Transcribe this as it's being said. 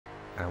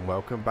And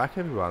welcome back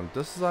everyone,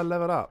 just as I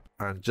level up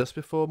and just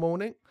before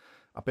morning.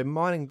 I've been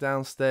mining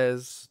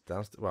downstairs,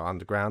 well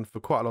underground for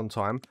quite a long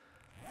time.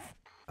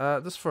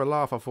 Just for a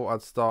laugh I thought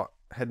I'd start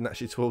heading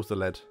actually towards the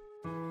lead.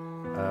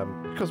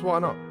 Because why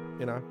not,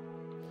 you know.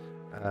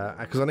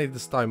 Because I need the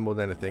stone more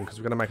than anything, because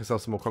we're going to make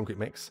ourselves some more concrete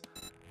mix.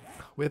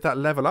 With that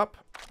level up,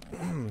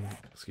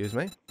 excuse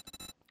me,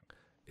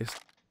 it's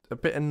a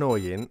bit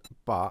annoying,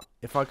 but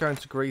if I go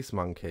into Grease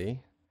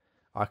Monkey,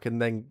 I can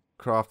then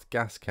craft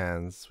gas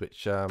cans,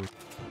 which I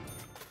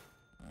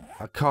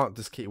can't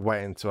just keep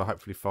waiting until I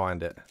hopefully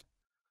find it.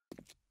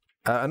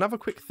 Another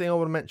quick thing I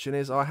want to mention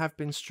is I have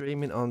been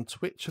streaming on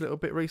Twitch a little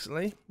bit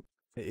recently.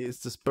 It is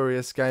the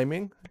Spurious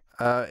Gaming.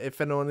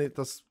 If anyone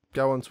does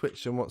go on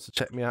Twitch and wants to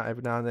check me out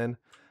every now and then,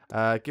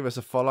 give us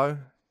a follow.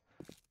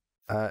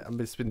 I've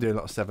just been doing a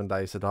lot of 7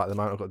 days today at the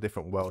moment. I've got a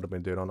different world I've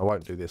been doing on. I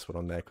won't do this one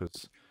on there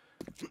because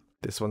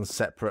this one's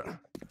separate.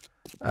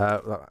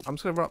 I'm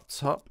just going to run up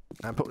top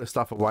and put this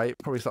stuff away.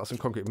 Probably start some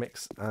concrete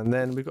mix. And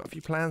then we've got a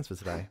few plans for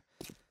today.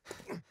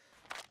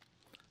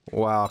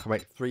 Wow, I can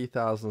make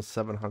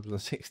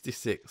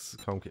 3,766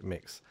 concrete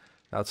mix.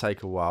 That'll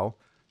take a while.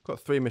 Got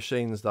 3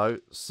 machines though.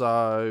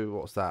 So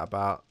what's that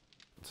about?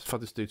 If I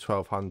just do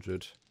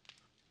 1,200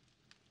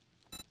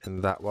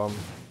 in that one.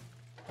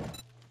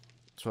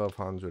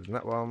 1,200 in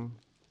that one.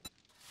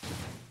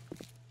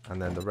 And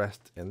then the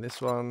rest in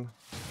this one.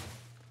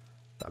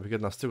 That'd be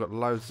good. And I've still got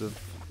loads of...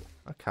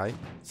 Okay.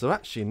 So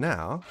actually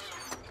now,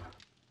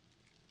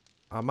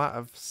 I'm out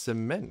of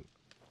cement.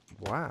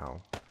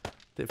 Wow.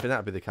 Didn't think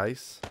that'd be the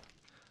case.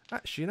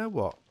 Actually, you know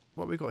what?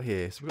 What we got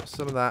here? So we've got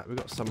some of that. We've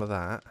got some of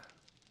that.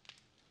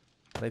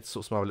 I need to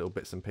sort some other little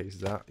bits and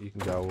pieces out. You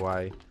can go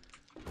away.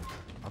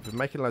 I've been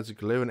making loads of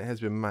glue and it has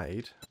been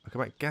made. I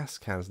can make gas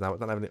cans now. I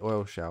don't have any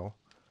oil shell.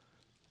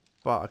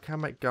 But I can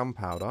make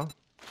gunpowder.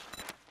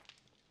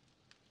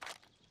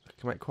 I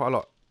can make quite a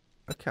lot.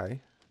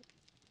 Okay.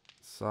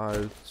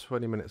 So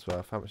 20 minutes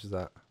worth. How much is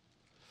that?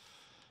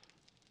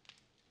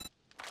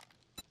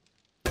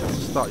 Let's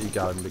start you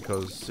going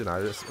because, you know,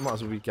 it might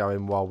as well be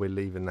going while we're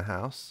leaving the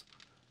house.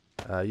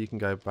 You can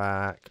go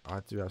back.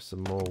 I do have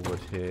some more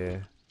wood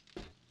here.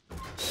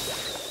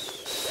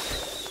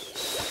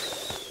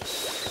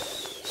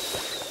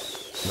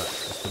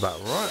 That's just about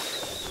right.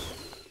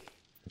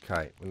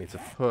 Okay, we need to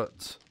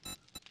put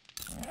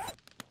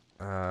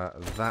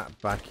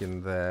that back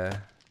in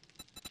there.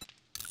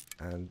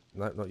 And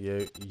no, not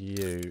you.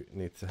 You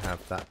need to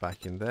have that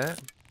back in there.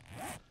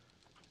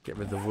 Get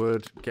rid of the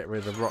wood. Get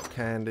rid of the rock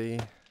candy.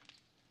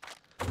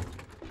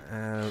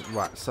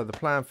 Right, so the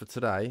plan for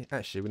today...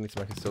 Actually, we need to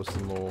make ourselves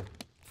some more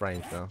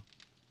frames now.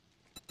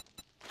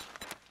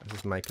 Let's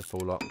just make a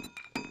full lot.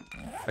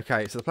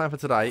 Okay, so the plan for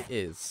today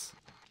is...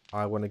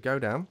 I want to go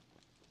down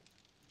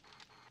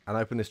and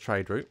open this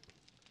trade route.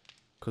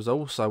 Because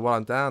also, while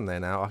I'm down there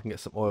now, I can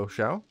get some oil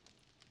shell.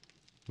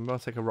 Maybe I'll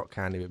take a rock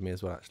candy with me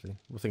as well, actually.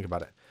 We'll think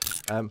about it.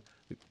 Got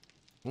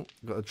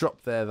a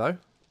drop there, though,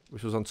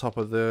 which was on top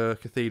of the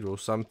cathedral.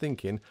 So I'm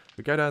thinking,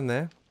 we go down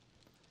there,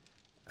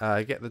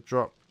 get the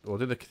drop, or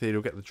do the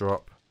cathedral, get the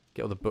drop,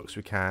 get all the books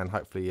we can,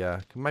 hopefully,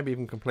 can maybe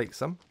even complete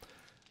some.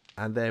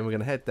 And then we're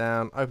going to head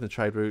down, open the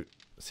trade route,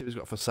 see what we've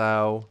got for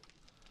sale.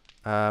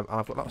 And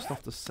I've got a lot of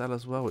stuff to sell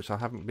as well, which I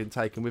haven't been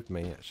taking with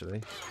me,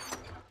 actually.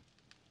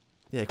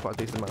 Yeah, quite a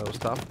decent amount of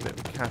stuff, a bit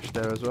of cash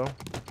there as well.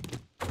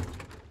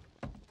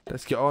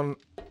 Let's get on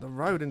the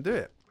road and do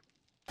it.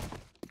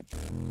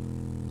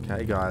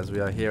 Okay guys, we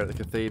are here at the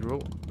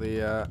cathedral.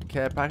 The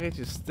care package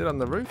is still on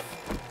the roof.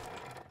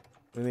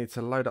 We need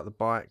to load up the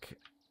bike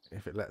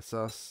if it lets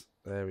us.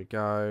 There we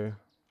go.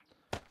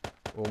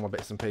 All my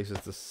bits and pieces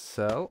to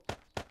sell.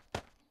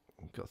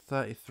 We've got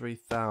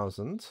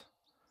 33,000. It's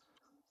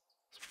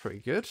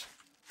pretty good.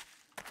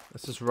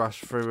 Let's just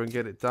rush through and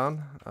get it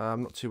done.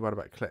 I'm not too worried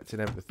about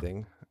collecting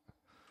everything.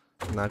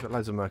 No, I've got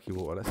loads of murky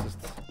water. Let's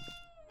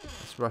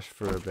rush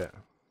through a bit.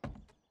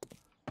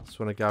 Just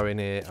want to go in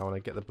here. I want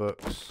to get the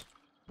books.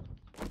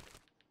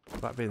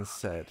 That being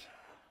said,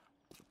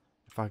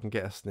 if I can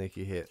get a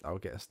sneaky hit, I'll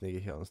get a sneaky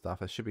hit on stuff.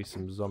 There should be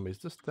some zombies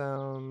just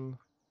down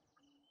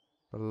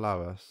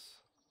below us.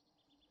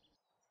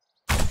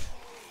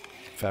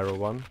 Feral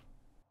one.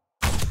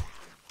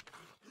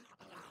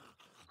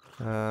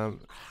 Where's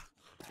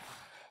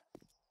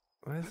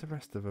the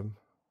rest of them?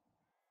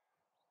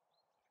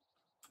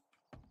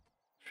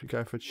 Should we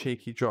go for a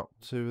cheeky drop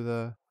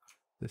to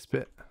this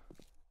bit?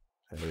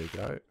 There we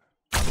go.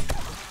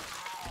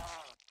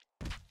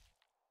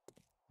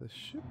 There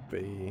should be...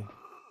 We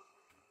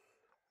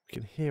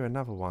can hear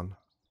another one.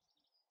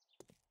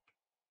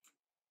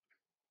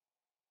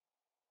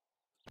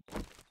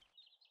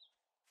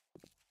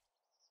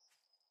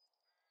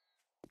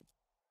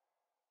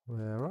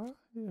 Where are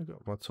you? I've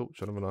got my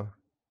torch on, haven't I?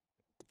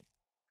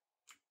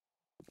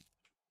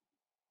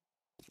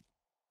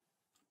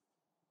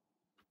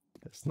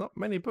 There's not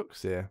many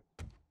books here.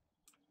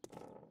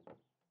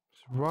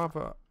 It's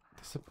rather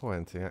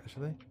disappointing,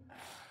 actually.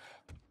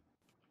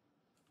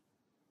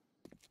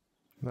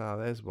 No,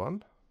 there's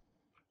one.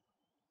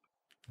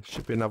 There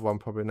should be another one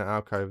probably in the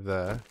alcove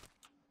there.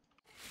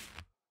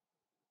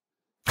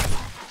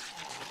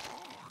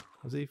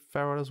 Was he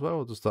feral as well,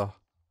 or just a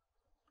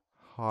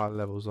high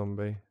level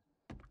zombie?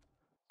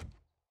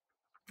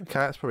 Okay,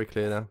 that's probably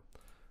clear now.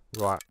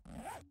 Right,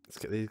 let's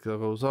get these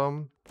goggles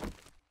on.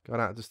 Going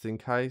out just in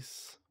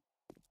case.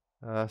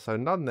 So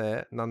none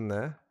there, none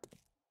there.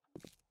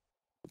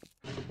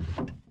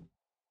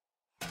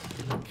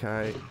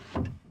 Okay,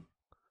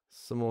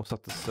 some more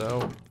stuff to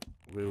sell.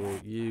 We will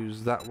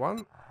use that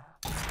one.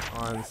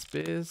 Iron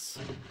spears.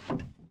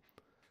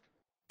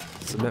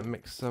 Cement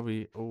mixer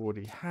we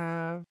already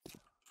have.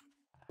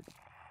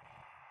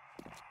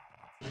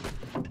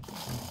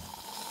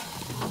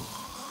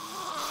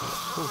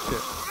 Oh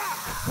shit.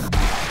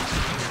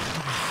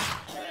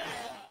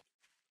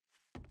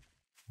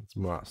 It's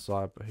more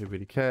outside, but who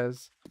really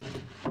cares?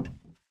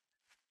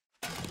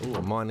 Oh,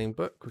 a mining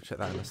book. We'll check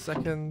that in a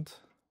second.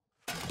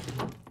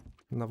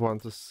 Another one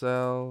to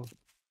sell.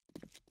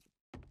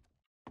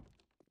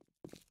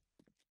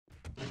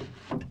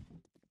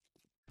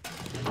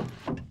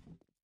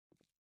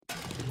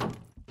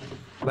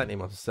 Plenty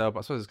more to sell, but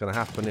I suppose it's going to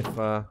happen if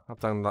I've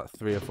done like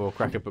 3 or 4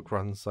 cracker book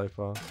runs so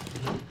far.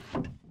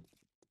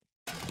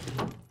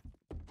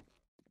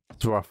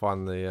 That's where I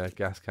find the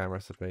gas can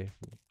recipe,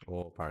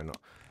 or apparently not.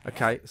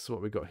 Okay, so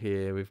what we got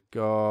here? We've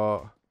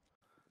got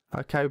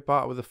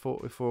Bart with a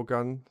 44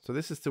 gun. So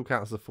this is still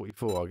counts as a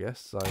 44, I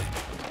guess. So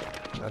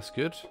that's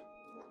good.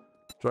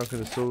 Drunken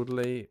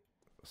Disorderly,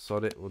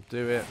 sod it, we'll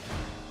do it.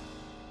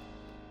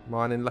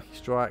 Mining, Lucky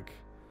Strike.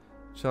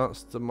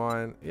 Chance to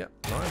mine. Yep,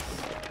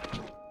 nice.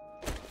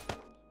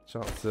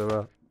 Chance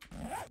to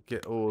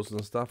get ores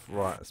and stuff.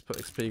 Right, let's put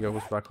XP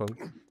goggles back on.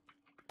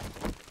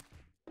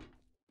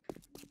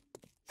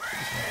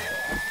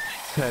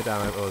 Tear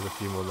down. Oh, there's a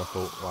few more than I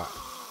thought. Right,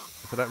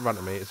 if they don't run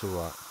at me, it's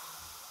alright.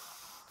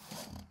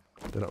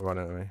 They're not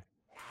running at me.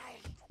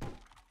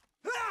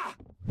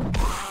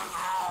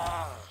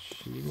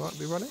 She might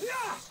be running.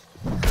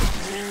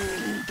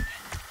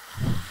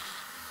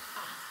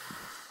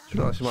 She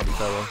looked like she might be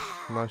feral.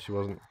 No, she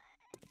wasn't.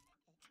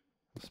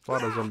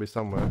 Spider zombie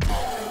somewhere.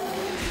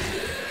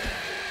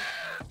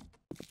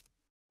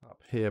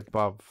 Up here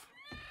above.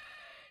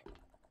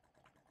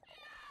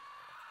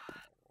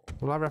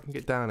 Will I ever can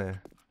get down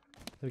here?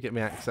 Let me get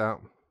my axe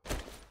out.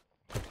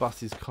 I'll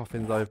bust his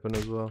coffins open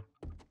as well.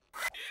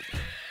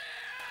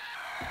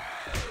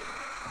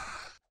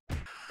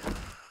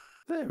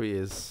 There he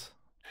is.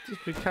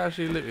 Just be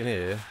casually looting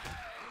here.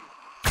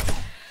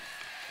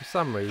 For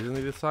some reason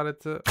he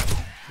decided to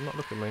not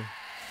look at me.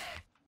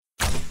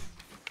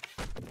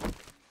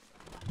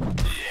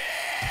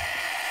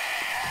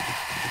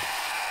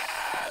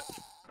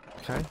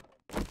 Okay.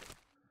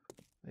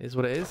 It is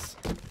what it is.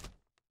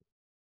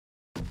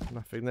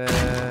 Nothing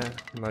there.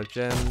 No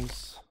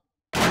gems.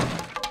 I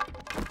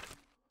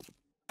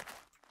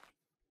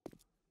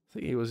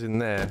think he was in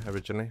there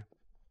originally.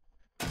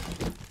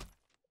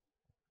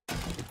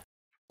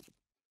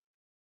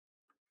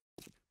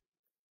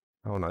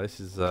 Oh no, this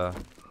is oh,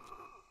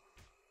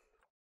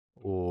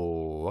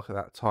 look at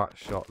that tight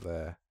shot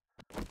there.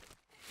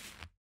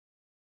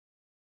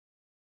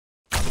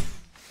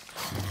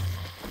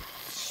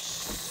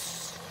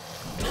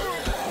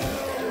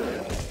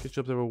 Good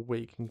job they're all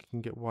weak and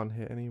can get one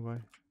hit anyway.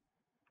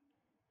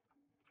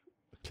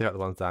 Clear out the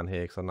ones down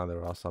here because I know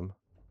there are some.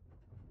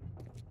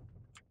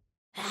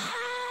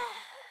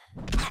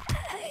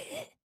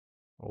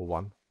 Or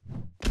one.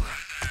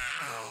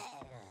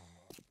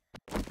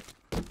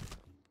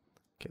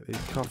 Get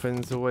these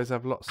coffins, always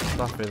have lots of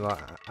stuff in,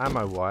 like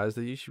ammo wise,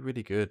 they're usually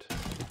really good.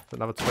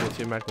 Another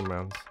 22 magnum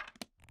rounds.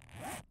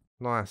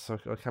 Nice, I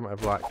came out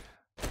of like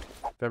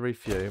very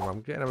few.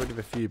 I'm getting rid of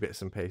a few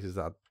bits and pieces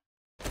that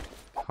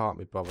I can't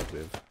be bothered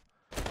with.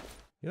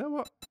 You know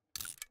what?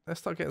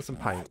 Let's start getting some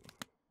paint.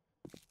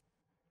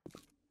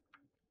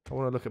 I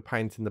want to look at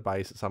painting the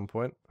base at some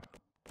point.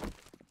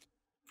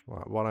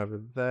 Right, one over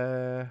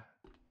there.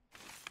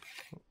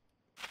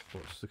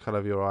 What's the colour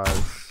of your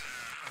eyes?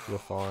 You're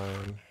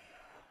fine.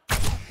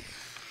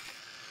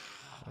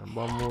 And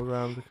one more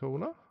round the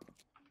corner.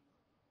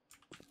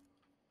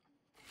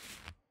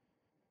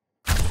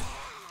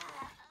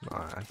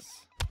 Nice.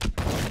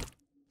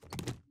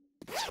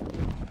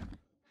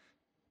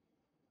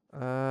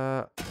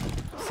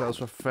 Sells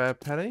for a fair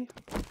penny.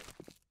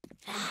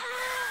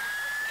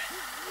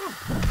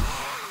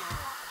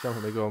 Jump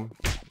at me, go on.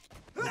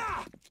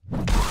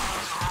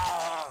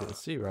 Didn't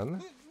see you around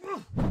there.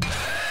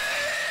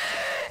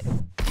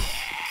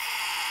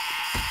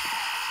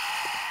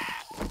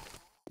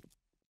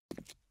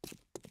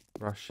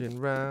 Rushing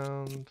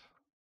round.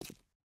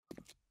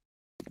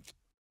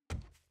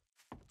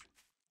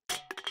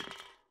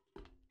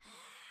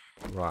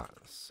 Right,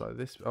 so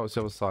this, oh, it's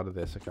the other side of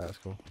this. Okay, that's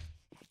cool.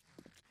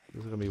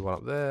 There's gonna be one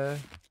up there.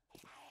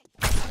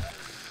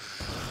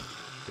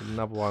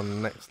 Another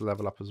one next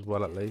level up as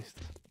well, at least.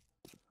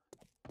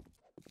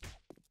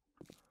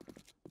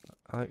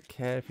 I don't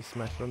care if you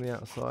smash it on the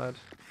outside.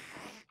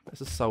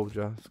 It's a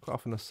soldier. It's quite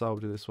often a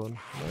soldier, this one.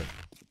 No.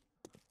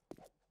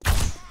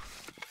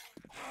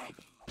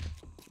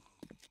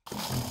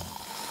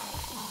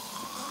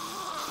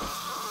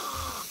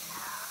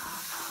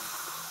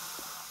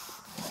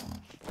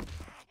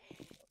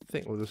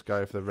 think we'll just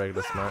go for the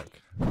regular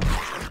smack.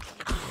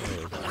 There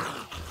we go.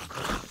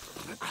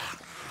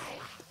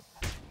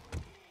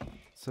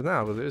 So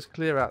now we'll do is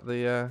clear out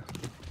the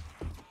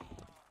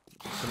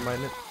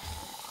main.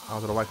 Oh,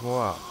 did I wake them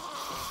all up?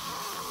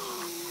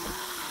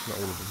 Not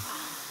all of them.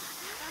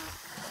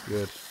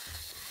 Good.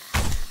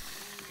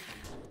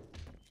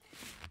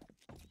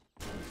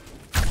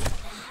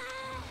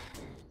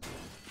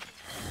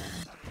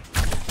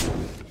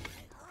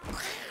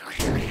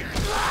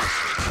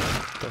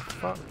 The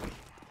fuck?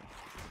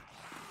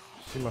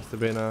 She must have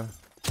been a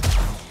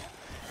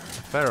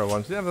fairer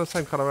one. She didn't have the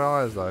same colour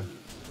eyes though.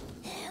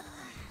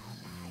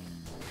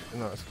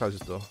 No, let's close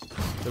this door.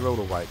 They're all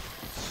awake.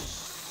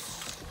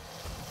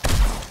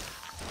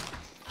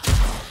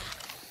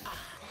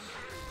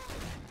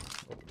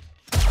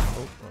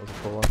 Oh, that was a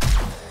poor one.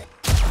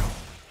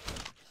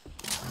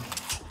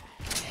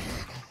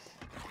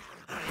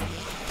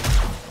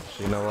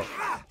 Actually, you know what?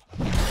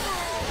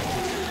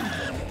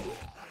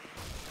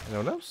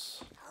 Anyone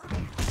else?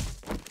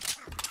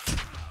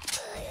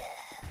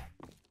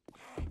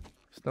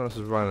 No one else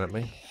is running at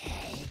me.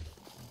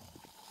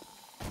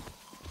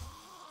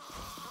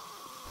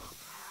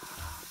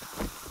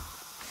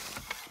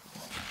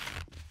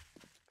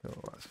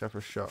 Alright, let's go for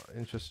a shot.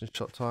 Interesting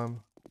shot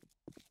time.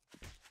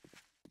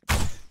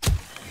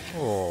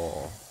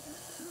 Oh,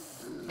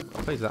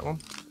 I'll please that one.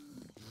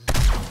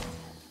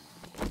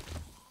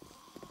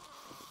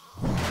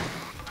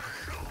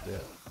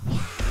 Yeah.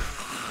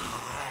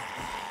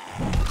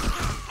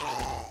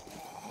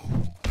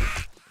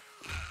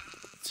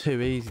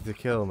 Too easy to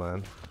kill,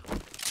 man.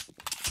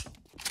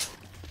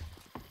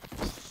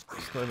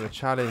 It's not even a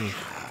challenge.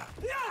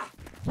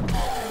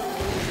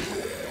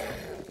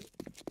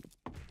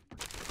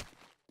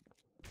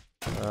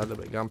 A little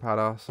bit of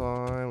gunpowder, so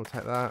we'll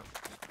take that.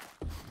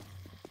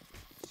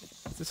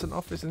 Is this an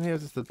office in here? Or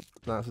is this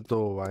no, it's a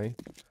doorway.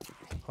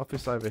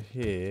 Office over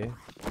here.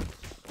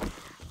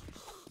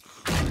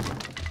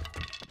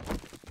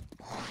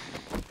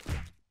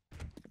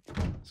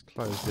 Let's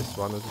close this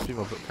one. There's a few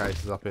more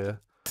bookcases up here.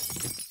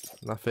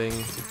 Nothing,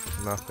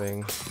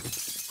 nothing,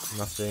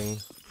 nothing.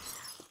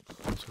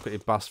 I'm just quickly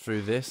bust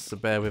through this, so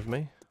bear with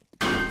me.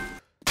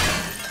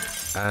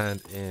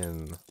 And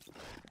in.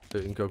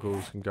 Looting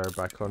goggles can go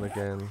back on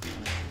again.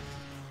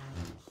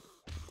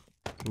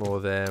 More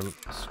of them.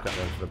 Scrap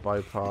them for the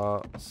bow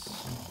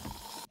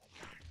parts.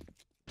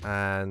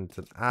 And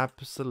an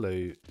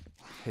absolute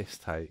piss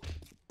take.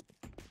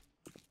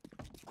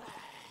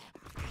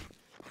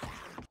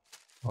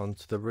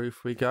 Onto the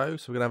roof we go.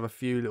 So we're going to have a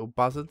few little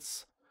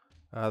buzzards.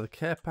 The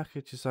care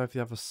package is over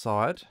the other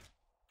side.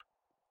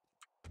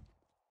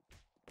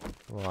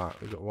 Right,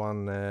 we've got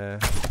one there.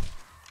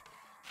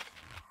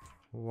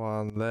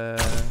 One there.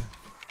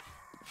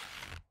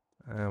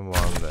 And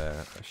one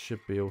there. That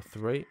should be all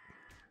three.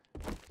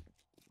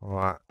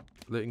 Alright,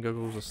 looting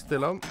goggles are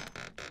still on.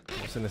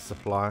 What's in this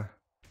supply?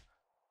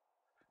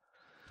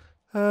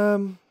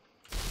 What's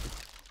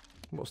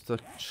the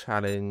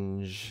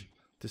challenge?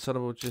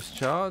 Dishonorable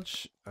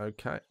discharge.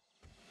 Okay.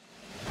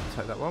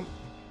 Take that one.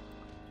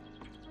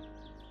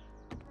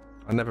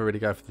 I never really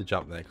go for the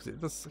jump there because it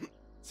does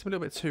seem a little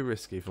bit too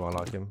risky for my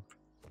liking.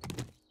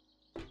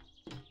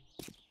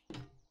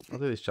 I'll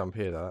do this jump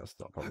here though, that's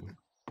not a problem.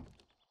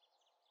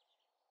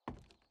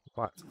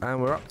 Right,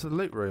 and we're up to the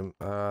loot room.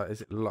 Is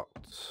it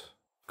locked?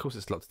 Of course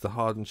it's locked. It's the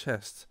hardened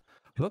chest.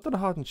 I've not done a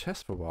hardened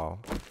chest for a while.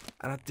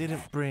 And I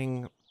didn't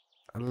bring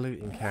a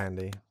looting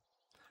candy.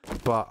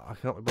 But I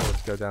cannot be bothered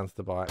to go down to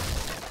the bike.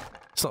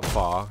 It's not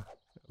far.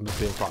 I'm just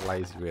being quite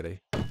lazy really.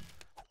 But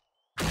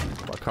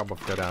I can't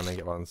bother to go down and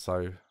get one,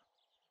 so...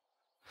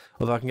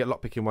 Although I can get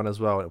lockpicking one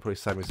as well, it'll probably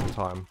save me some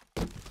time.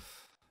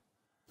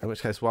 In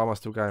which case, why am I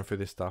still going through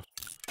this stuff?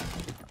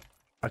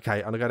 Okay,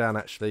 I'm going to go down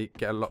actually,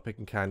 get a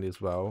lockpicking candy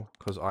as well,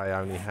 because I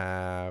only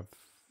have...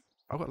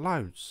 I've got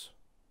loads.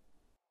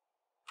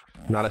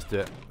 No, let's do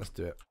it. Let's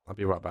do it. I'll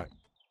be right back.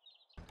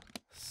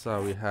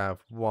 So we have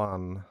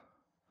one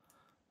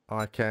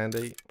eye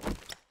candy.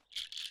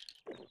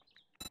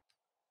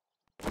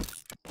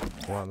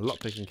 One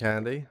lockpicking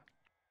candy.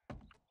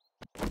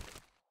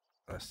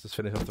 Let's just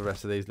finish off the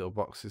rest of these little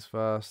boxes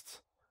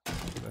first.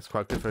 That's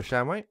quite good for a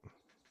shamway.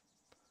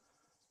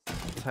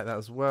 Take that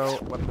as well.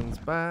 Weapons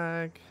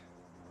bag.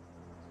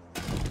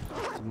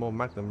 Some more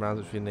magnum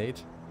rounds which we need.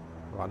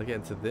 Right, to get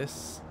into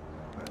this.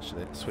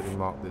 Actually, let's quickly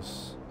mark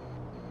this.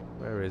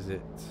 Where is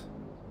it?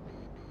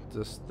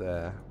 Just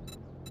there.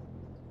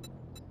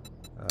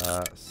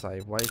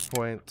 Save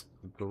waypoint.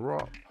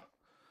 Drop.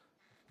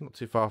 Not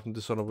too far from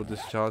dishonorable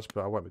discharge,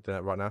 but I won't be doing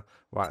it right now.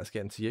 Right, let's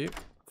get into you.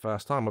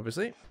 First time,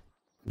 obviously.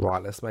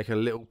 Right, let's make a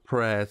little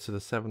prayer to the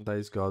 7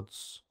 days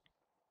gods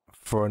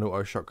for an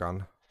auto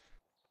shotgun.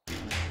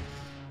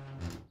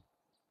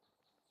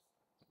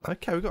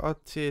 Okay, we've got our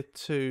tier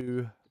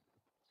 2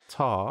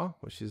 tar,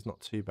 which is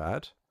not too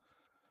bad.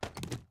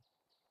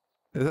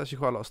 There's actually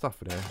quite a lot of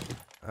stuff in here.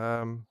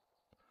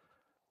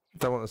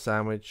 Don't want a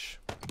sandwich.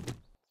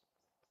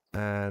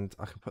 And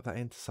I can put that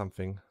into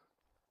something.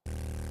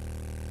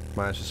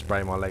 Managed to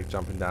spray my leg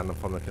jumping down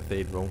from the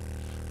cathedral.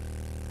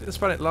 Didn't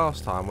spawn it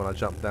last time when I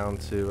jumped down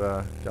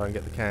to go and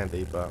get the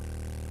candy, but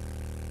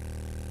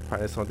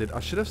apparently this one did. I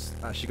should have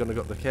actually gone and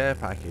got the care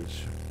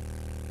package.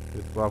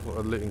 Well, I've got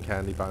a looting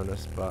candy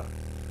bonus, but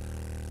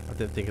I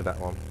didn't think of that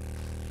one.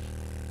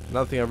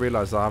 Another thing I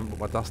realised, I haven't got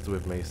my duster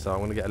with me, so I'm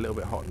going to get a little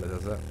bit hot in the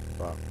desert.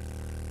 But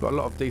I've got a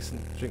lot of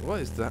decent drink.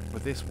 What is that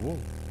with this wall?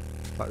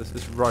 Like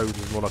this road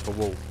is more like a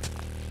wall.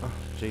 Oh,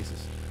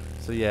 Jesus.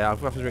 So yeah, I'll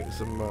have to drink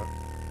some...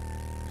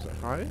 is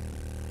that right?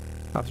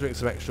 I have to drink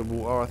some extra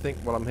water, I think,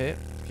 while I'm here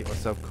to keep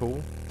myself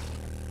cool.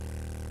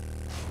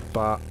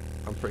 But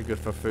I'm pretty good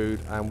for food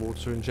and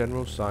water in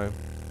general, so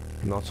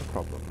not a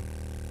problem.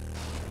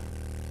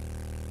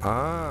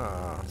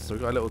 Ah, so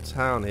we've got a little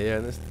town here,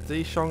 and it's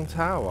the Dishong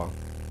Tower.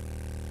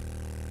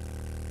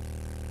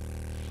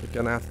 We're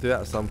going to have to do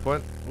that at some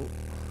point. Ooh.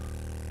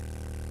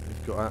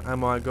 We've got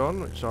Am I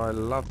Gone, which I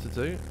love to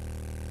do.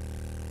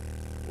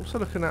 Also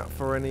looking out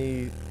for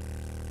any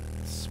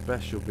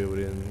special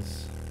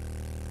buildings.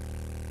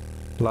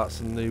 Like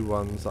some new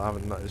ones that I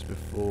haven't noticed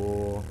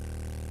before.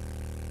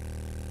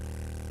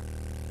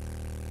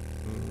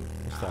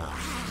 What's that?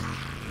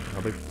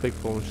 A big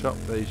pawn shop.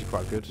 They're usually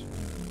quite good.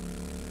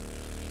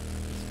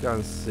 Let's go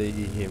and see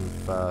him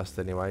first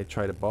anyway.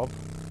 Trader Bob.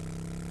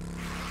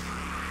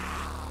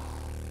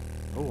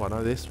 Oh, I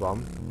know this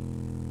one.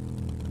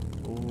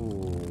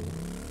 Oh,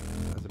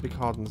 there's a big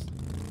hardened...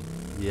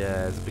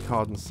 Yeah, there's a big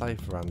hardened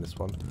safe around this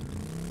one.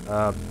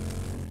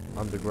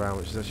 Underground,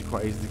 which is actually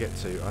quite easy to get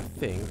to, I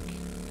think.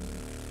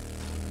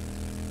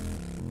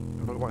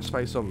 Have I got much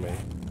space on me?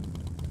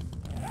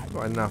 I've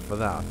got enough for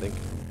that, I think.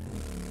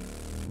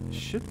 It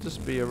should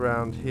just be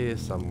around here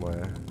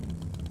somewhere.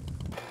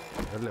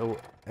 A little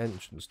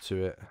entrance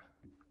to it.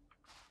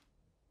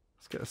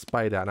 Let's get a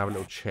spade out and have a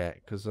little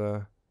check, because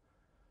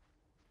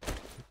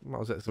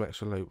might as well get some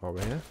extra loot while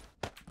we're here.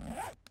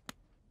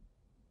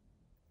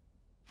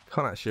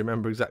 Can't actually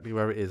remember exactly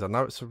where it is. I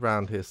know it's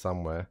around here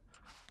somewhere.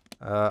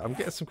 I'm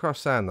getting some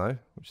crushed sand though,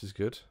 which is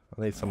good.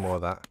 I need some more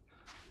of that.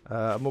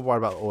 I'm more worried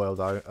about the oil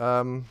though.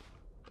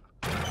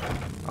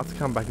 I'll have to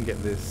come back and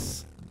get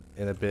this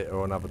in a bit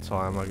or another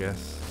time, I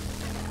guess.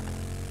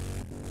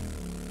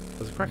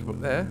 There's a cracker book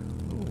there.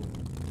 Ooh.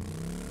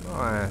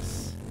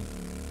 Nice.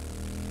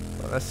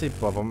 Right, let's see,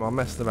 Bob. I'm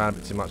messing around a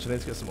bit too much. I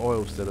need to get some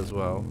oil still as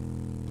well.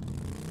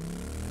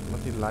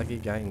 Bloody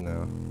laggy game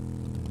now.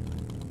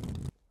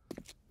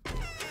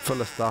 Full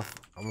of stuff.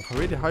 I'm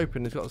really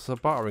hoping there's got some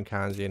buttering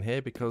candy in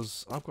here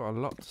because I've got a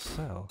lot to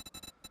sell.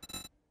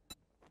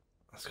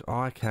 That's got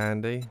eye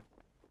candy.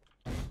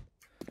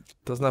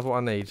 Doesn't have what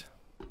I need.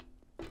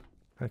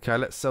 Okay,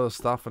 let's sell the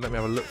stuff and let me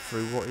have a look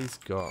through what he's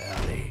got.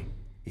 Howdy.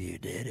 You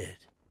did it.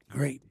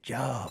 Great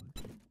job.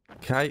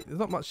 Okay, there's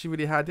not much he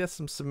really had. He had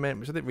some cement,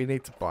 which I didn't really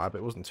need to buy, but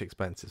it wasn't too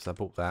expensive, so I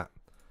bought that. A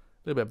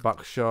little bit of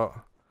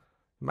buckshot.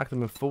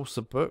 Magnum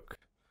Enforcer book.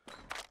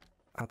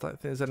 I don't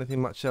think there's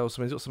anything much else.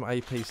 I mean, he's got some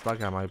AP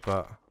slug ammo,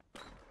 but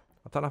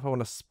I don't know if I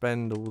want to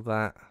spend all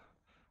that.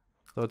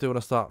 So I do want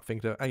to start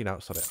thinking, oh, you know,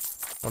 sorry.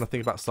 I want to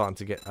think about starting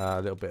to get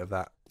a little bit of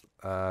that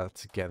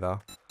together.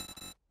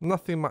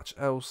 Nothing much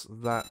else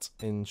that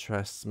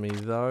interests me,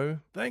 though.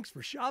 Thanks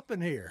for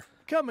shopping here.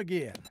 Come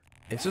again.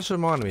 It's just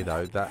reminded me,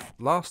 though, that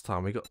last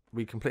time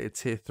we completed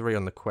tier 3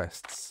 on the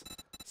quests.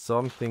 So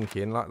I'm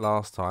thinking, like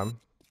last time,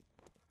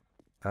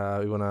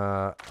 we want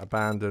to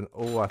abandon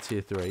all our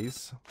tier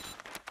 3s.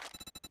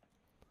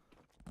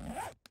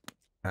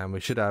 And we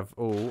should have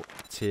all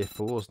tier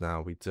 4s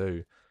now. We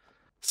do.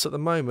 So at the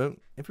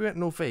moment, if we went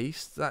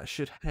northeast, that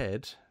should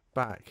head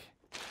back.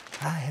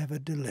 I have a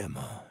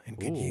dilemma and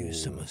could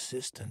use some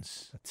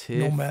assistance. A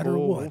tier no matter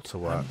 4 what,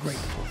 waterworks. I'm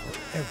grateful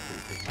for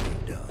everything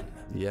you've done.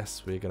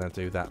 Yes, we're going to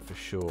do that for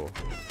sure.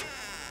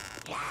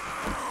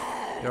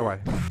 Go away.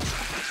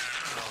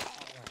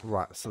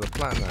 Right, so the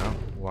plan now,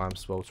 while I'm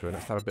sweltering,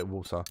 let's have a bit of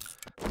water.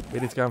 We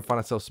need to go and find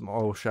ourselves some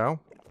oil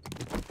shale.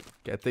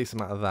 Get a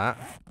decent amount of that.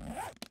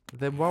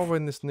 Then while we're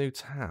in this new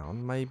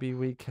town, maybe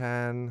we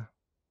can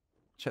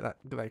check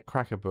that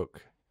cracker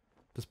book.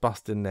 Just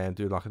bust in there and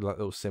do like a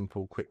little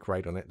simple quick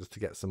raid on it just to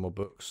get some more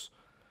books.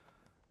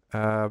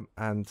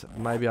 And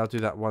maybe I'll do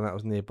that one that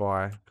was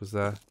nearby because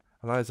I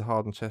know there's a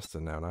hardened chest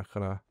in now, and I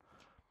kind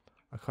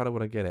of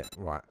want to get it.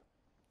 Right,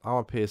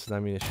 armor piercing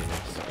ammunition.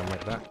 So I can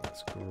make that.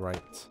 That's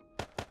great.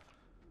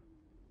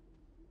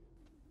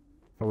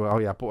 Oh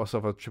yeah, I bought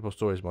myself a triple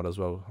storage mod as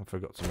well. I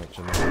forgot to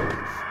mention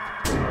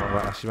that.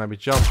 Right, actually maybe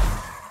jump.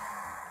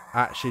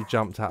 Actually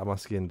jumped out of my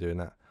skin doing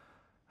that.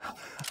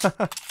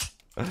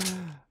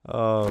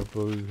 Oh,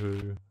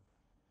 boo-hoo.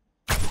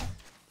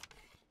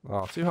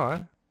 Oh, too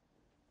high?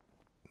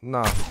 No,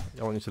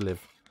 I want you to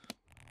live.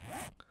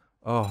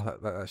 Oh,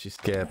 that actually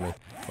scared me.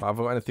 Right, I've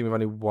got anything with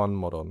only one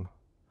mod on.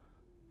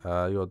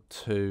 You're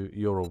 2,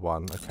 you're a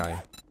 1. Okay.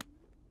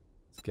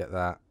 Let's get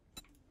that.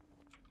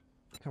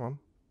 Come on.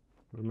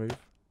 Remove.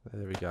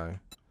 There we go.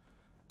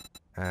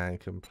 And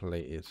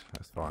completed.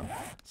 That's fine.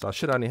 So I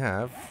should only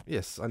have,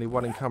 yes, only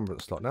 1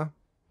 encumbrance slot now.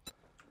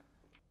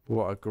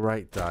 What a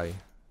great day.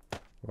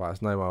 Right,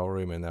 there's no more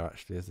room in there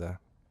actually, is there?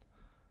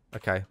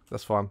 Okay,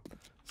 that's fine.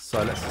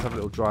 So let's just have a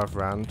little drive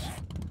around.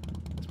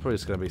 Let's probably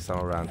just going to be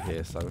somewhere around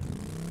here, so...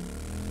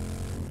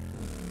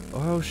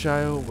 Oh,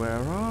 shale, where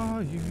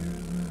are you?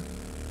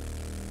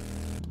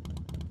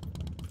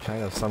 Okay,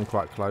 there's some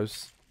quite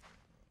close.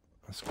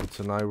 That's good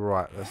to know.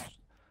 Right, let's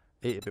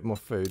eat a bit more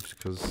food,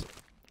 because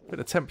a bit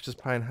of temperature's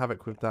playing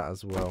havoc with that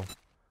as well.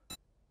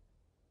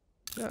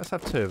 Yeah, let's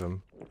have 2 of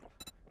them.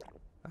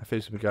 That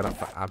food's going to be going up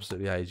for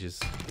absolutely ages.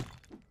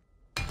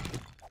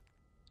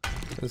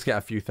 Let's get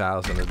a few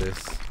thousand of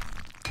this.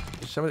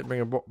 Shall I bring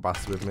a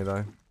blockbuster with me,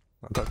 though?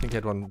 I don't think I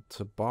had one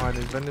to buy a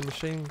new vending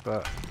machine,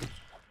 but I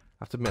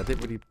have to admit, I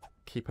didn't really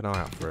keep an eye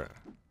out for it.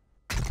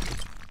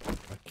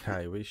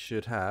 Okay, we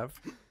should have...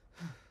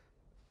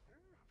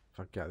 If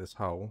I get this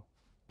hole...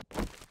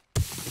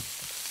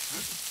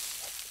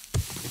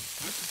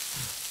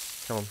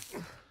 Come on.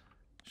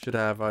 Should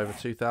have over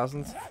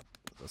 2,000.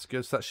 That's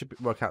good. So that should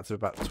work out to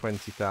about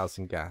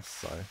 20,000 gas,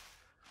 so...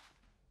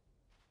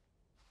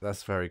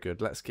 That's very good.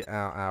 Let's get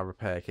out our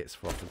repair kits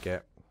before I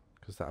forget,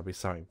 because that'll be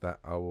something that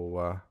I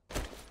will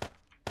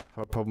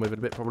have a problem with in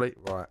a bit probably.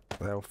 Right,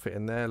 they'll fit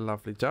in there.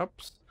 Lovely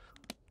jobs.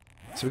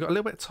 So we've got a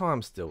little bit of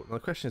time still. Now the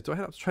question is, do I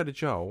head up to Trader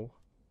Joel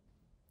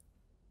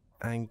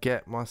and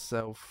get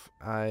myself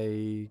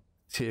a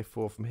tier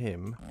 4 from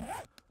him?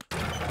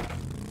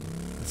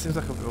 It seems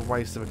like a bit of a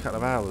waste of a couple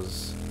of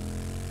hours.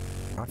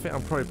 I think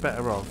I'm probably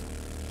better off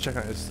checking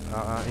out this,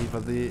 either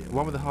the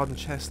one with the hardened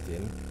chest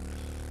in,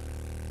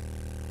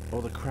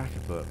 or the cracker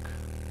book.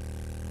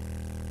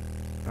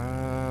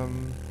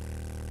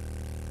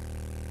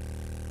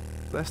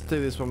 Let's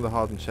do this one with the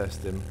hardened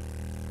chest in.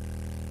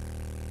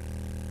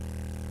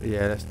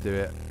 Yeah, let's do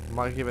it.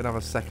 Might give it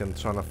another second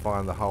trying to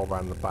find the hole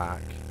around the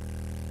back.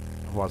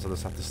 Otherwise I'll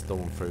just have to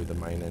storm through the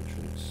main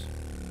entrance.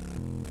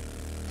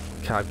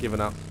 Okay, I've given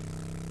up.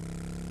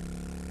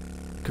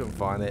 Couldn't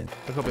find it.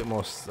 I've got a bit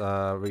more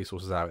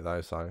resources out of it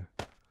though, so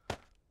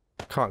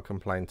can't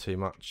complain too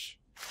much.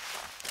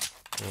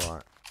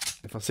 Right.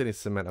 If I see any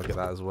cement, I'll get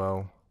that as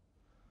well.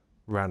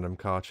 Random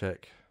car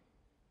check.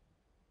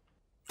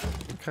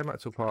 Okay,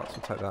 metal parts,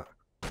 we'll take that.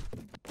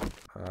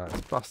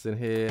 Let's bust in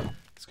here.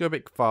 Let's go a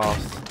bit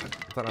fast.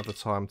 I don't have the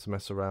time to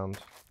mess around.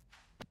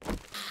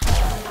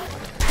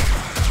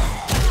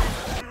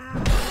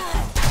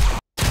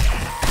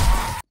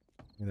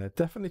 You know,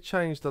 definitely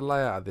changed the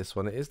layout of this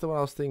one. It is the one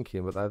I was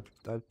thinking, but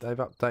they've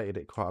updated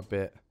it quite a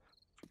bit.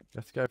 You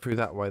have to go through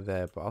that way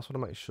there, but I just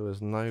want to make sure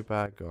there's no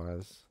bad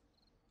guys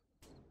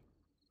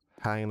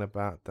hanging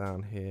about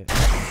down here.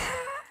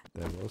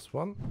 There was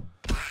one.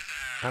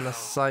 And a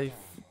safe.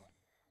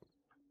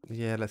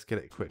 Yeah, let's get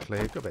it quickly.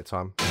 Got a bit of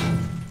time.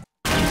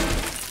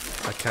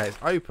 Okay, it's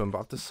open, but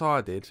I've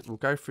decided we'll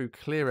go through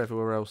clear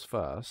everywhere else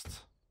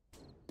first.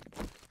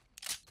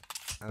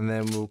 And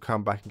then we'll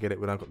come back and get it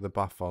when I've got the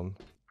buff on.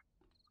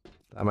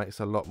 That makes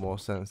a lot more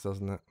sense,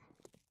 doesn't it?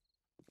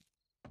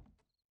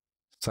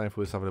 Same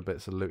for this other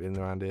bits of looting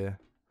around here.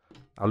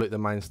 I'll loot the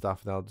main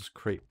stuff, then I'll just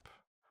creep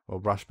or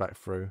rush back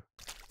through.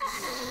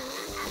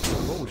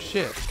 Oh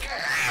shit!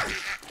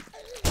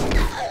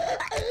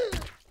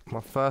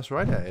 My first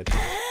radiated.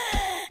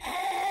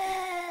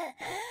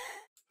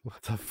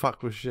 What the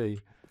fuck was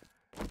she?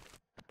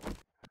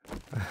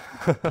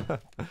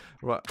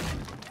 Right.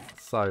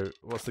 So,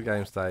 what's the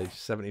game stage?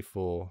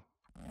 74.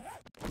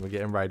 We're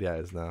getting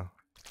radiators now.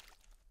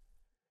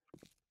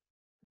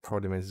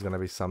 Probably means there's going to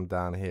be some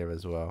down here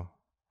as well.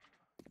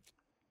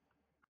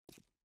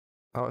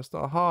 Oh, it's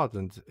not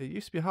hardened. It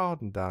used to be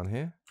hardened down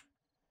here.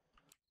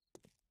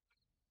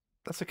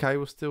 That's okay.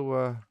 We'll still...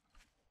 Oh,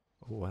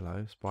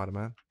 hello,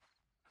 Spider-Man.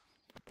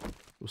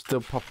 We'll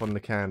still pop on the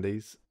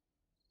candies.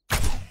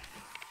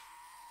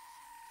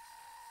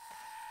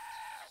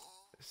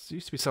 There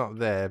used to be something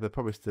there, but there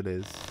probably still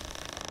is.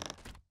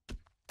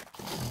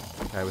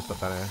 Okay, we'll stop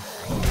down here.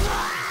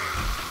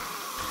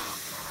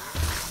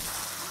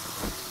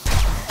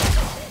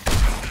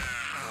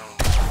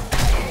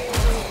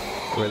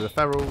 Where are the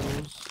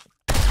ferals?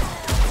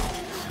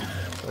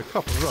 A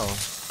cop as well.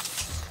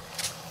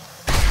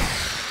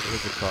 There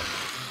is a cop.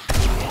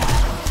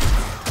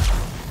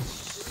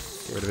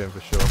 Get rid of him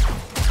for sure.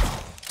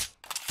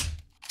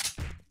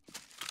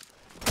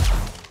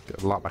 Get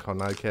the light back on,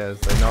 no cares.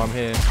 They know I'm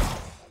here.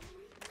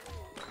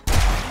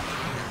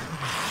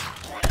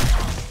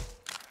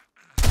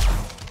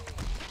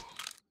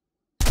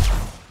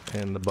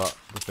 In the butt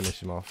to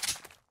finish him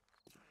off.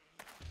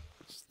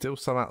 Still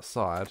some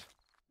outside.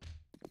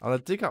 I'm going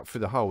to dig up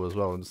through the hole as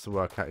well, just to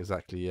work out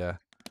exactly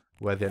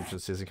where the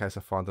entrance is in case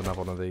I find another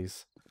one of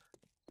these.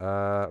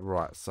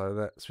 Right,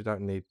 so we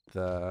don't need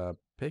the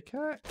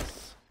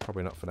pickaxe.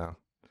 Probably not for now.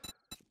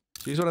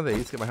 Let's use one of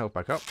these to get my health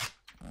back up.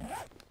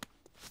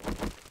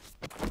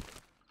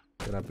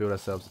 Gonna build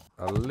ourselves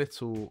a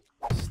little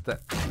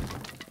step.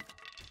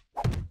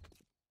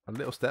 A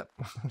little step.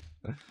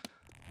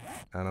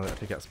 And I'll get the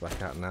pickaxe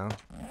back out now.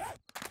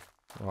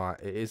 Right,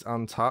 it is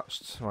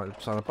untouched. Right,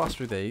 so I'm gonna bust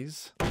through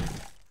these.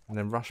 And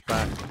then rush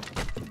back.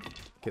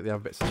 Get the other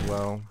bits as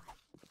well.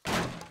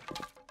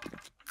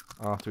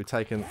 After we've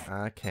taken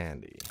our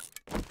candy.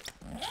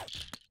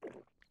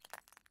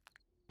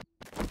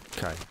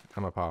 Okay,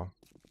 ammo pile.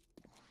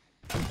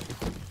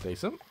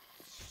 Decent.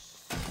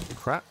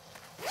 Crap.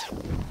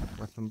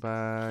 Weapon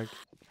bag.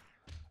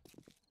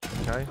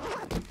 Okay.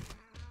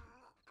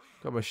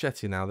 Got a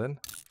machete now then.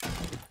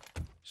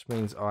 Which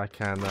means I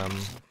can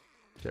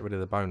get rid of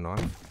the bone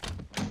knife.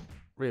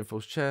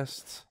 Reinforced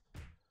chest.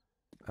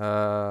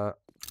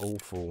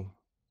 Awful.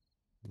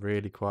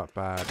 Really quite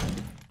bad.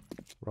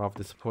 Rather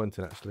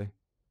disappointing actually.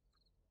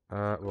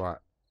 Right.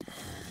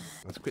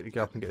 Let's quickly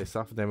go up and get this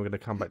stuff, and then we're going to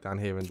come back down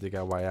here and dig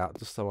our way out,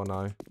 just so I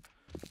know.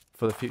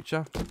 For the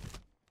future.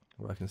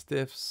 Working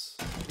stiffs.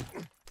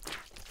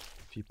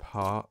 A few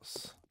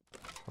parts.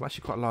 I'm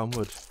actually quite low on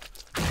wood.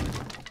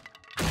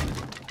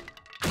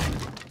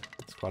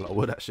 It's quite a lot of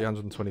wood actually,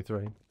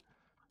 123.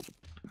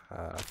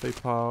 Food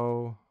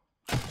pole.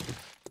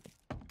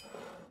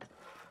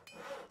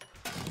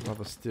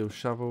 Another steel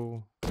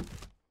shovel.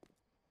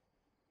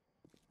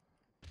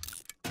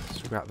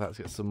 Scrap that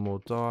to get some more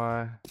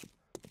dye.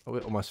 Oh, we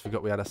almost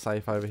forgot we had a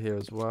safe over here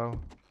as well.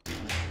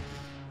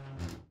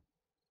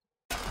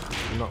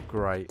 Not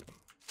great.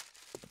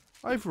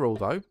 Overall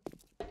though,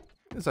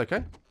 it's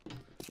okay.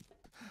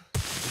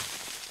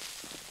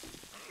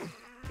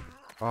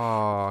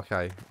 Oh,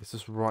 okay. It's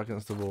just right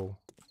against the wall.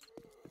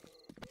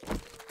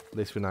 At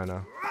least we know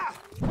now.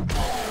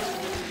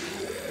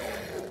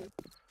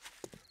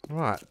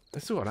 Right,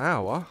 it's still got an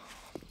hour.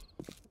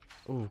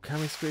 Oh,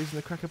 can we squeeze in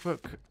the cracker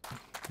book?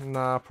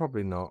 Nah,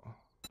 probably not.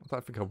 I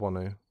don't think I want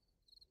to.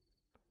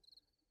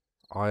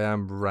 I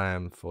am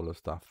rammed full of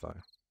stuff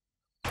though.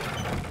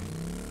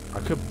 I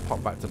could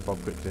pop back to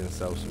Bob quickly and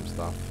sell some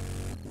stuff.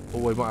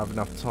 Or we might have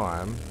enough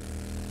time.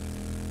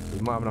 We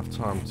might have enough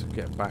time to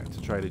get back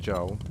to Trader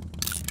Joel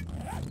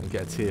and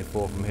get a tier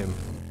 4 from him.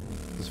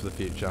 Just for the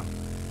future.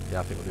 Yeah,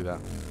 I think we'll do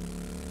that.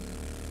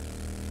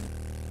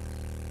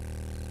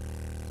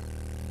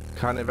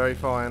 Can't it very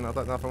fine. I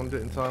don't know if I want to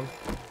do it in time.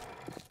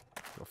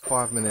 Got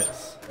 5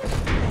 minutes.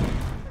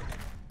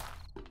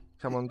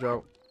 Come on,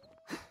 Joel.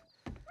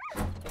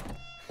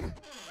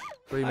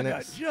 3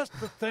 minutes. I got just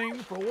the thing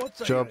for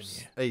what's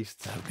Jobs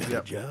east. I've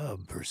got a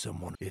job for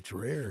someone. It's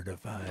rare to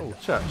find. Oh,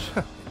 church.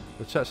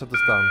 The church had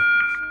just done.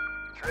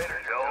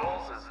 Trader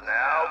Joel's is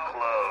now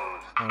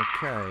closed.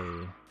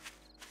 Okay.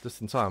 Just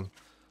in time.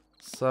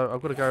 So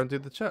I've got to go and do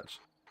the church.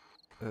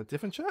 A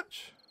different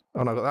church?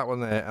 Oh no, I got that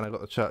one there and I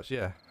got the church,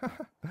 yeah.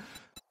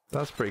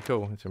 That's pretty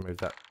cool. Need to remove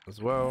that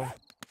as well.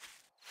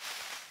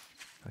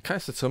 Okay,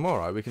 so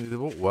tomorrow we can do the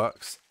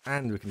waterworks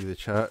and we can do the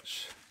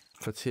church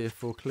for tier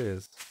 4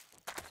 clears.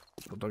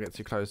 But don't get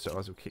too close to it,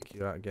 otherwise we'll kick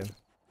you out again.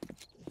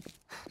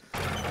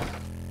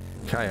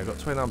 Okay, I've got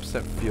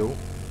 29% fuel.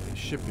 It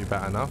should be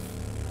about enough.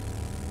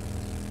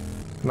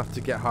 Enough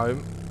to get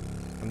home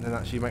and then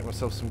actually make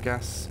myself some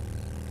gas.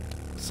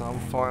 So I'm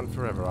fine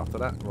forever after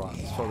that. Right,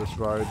 let's follow this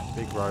road,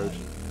 big road,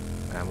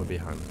 and we'll be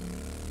home.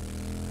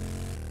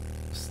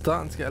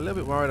 Starting to get a little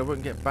bit worried I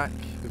wouldn't get back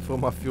before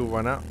my fuel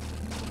ran out,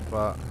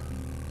 but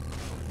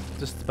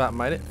just about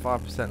made it.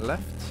 5%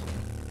 left.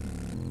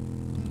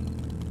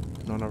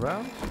 None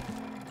around.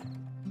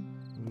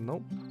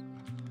 Nope.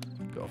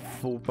 Got a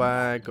full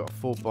bag, got a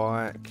full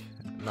bike.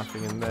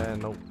 Nothing in there.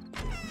 Nope.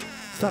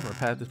 Still haven't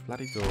repaired this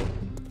bloody door.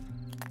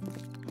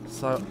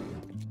 So,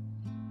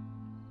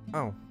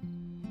 oh,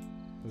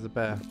 there's a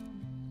bear.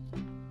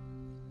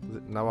 Does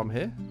it know I'm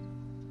here?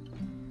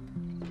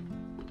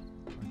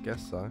 I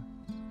guess so.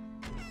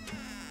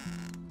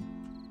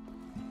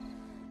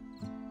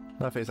 I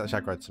don't think it's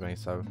actually aggroed to me,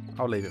 so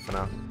I'll leave it for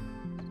now.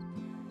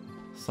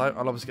 So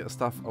I'll obviously get the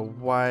stuff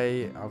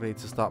away. I'll need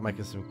to start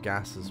making some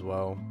gas as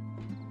well,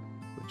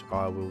 which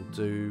I will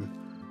do.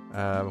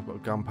 I've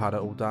got gunpowder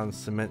all done.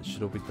 Cement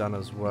should all be done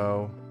as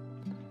well.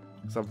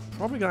 So I'm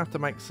probably gonna have to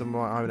make some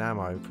of my own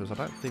ammo because I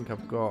don't think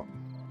I've got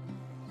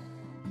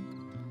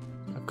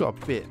a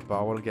bit, but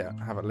I want to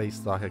have at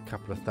least like a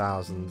couple of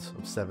thousand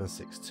of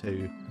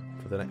 7.62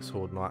 for the next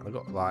horde night. And I've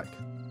got like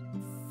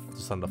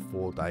just under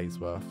 4 days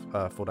worth,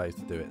 4 days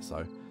to do it,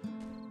 so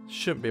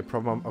shouldn't be a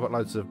problem. I've got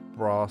loads of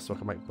brass so I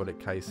can make bullet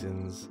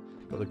casings.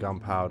 Got the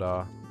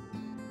gunpowder.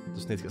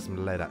 Just need to get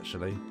some lead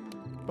actually,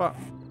 but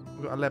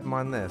we've got a lead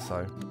mine there,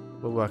 so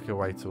we'll work our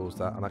way towards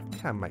that. And I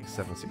can make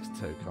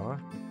 7.62, can't I?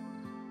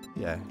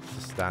 Yeah,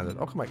 it's a standard.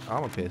 I can make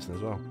armor piercing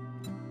as well.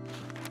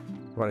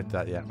 Won't need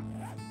that yet.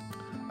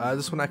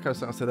 Just want to echo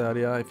something I said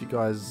earlier. If you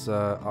guys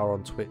are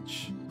on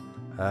Twitch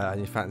and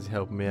you fancy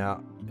helping me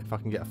out, if I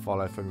can get a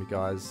follow from you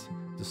guys,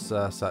 just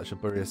search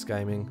Aburius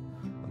Gaming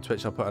on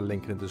Twitch. I'll put a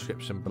link in the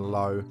description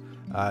below.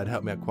 It'd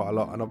help me out quite a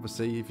lot. And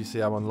obviously, if you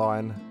see I'm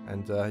online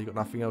and you've got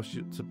nothing else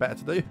better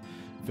to do,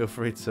 feel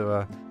free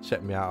to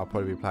check me out. I'll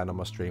probably be playing on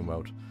my stream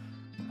world.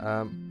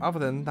 Other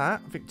than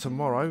that, I think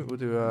tomorrow we'll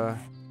do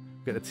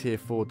get the tier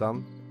 4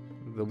 done,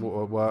 the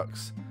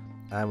waterworks,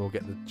 and we'll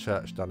get the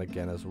church done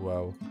again as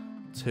well.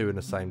 2 in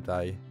the same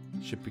day.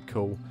 Should be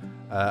cool.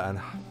 And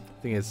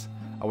the thing is,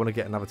 I want to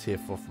get another tier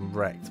 4 from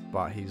Wrecked,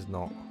 but he's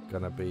not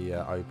going to be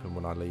open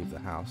when I leave the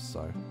house.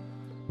 So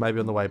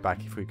maybe on the way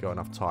back, if we've got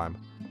enough time,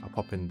 I'll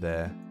pop in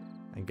there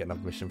and get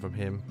another mission from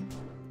him.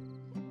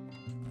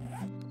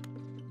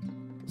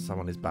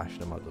 Someone is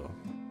bashing on my door.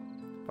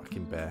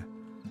 Fucking bear.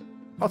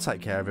 I'll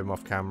take care of him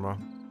off camera.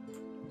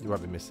 You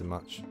won't be missing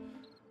much.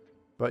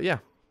 But yeah,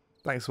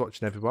 thanks for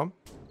watching everyone,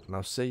 and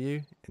I'll see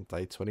you in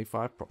day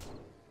 25 proper.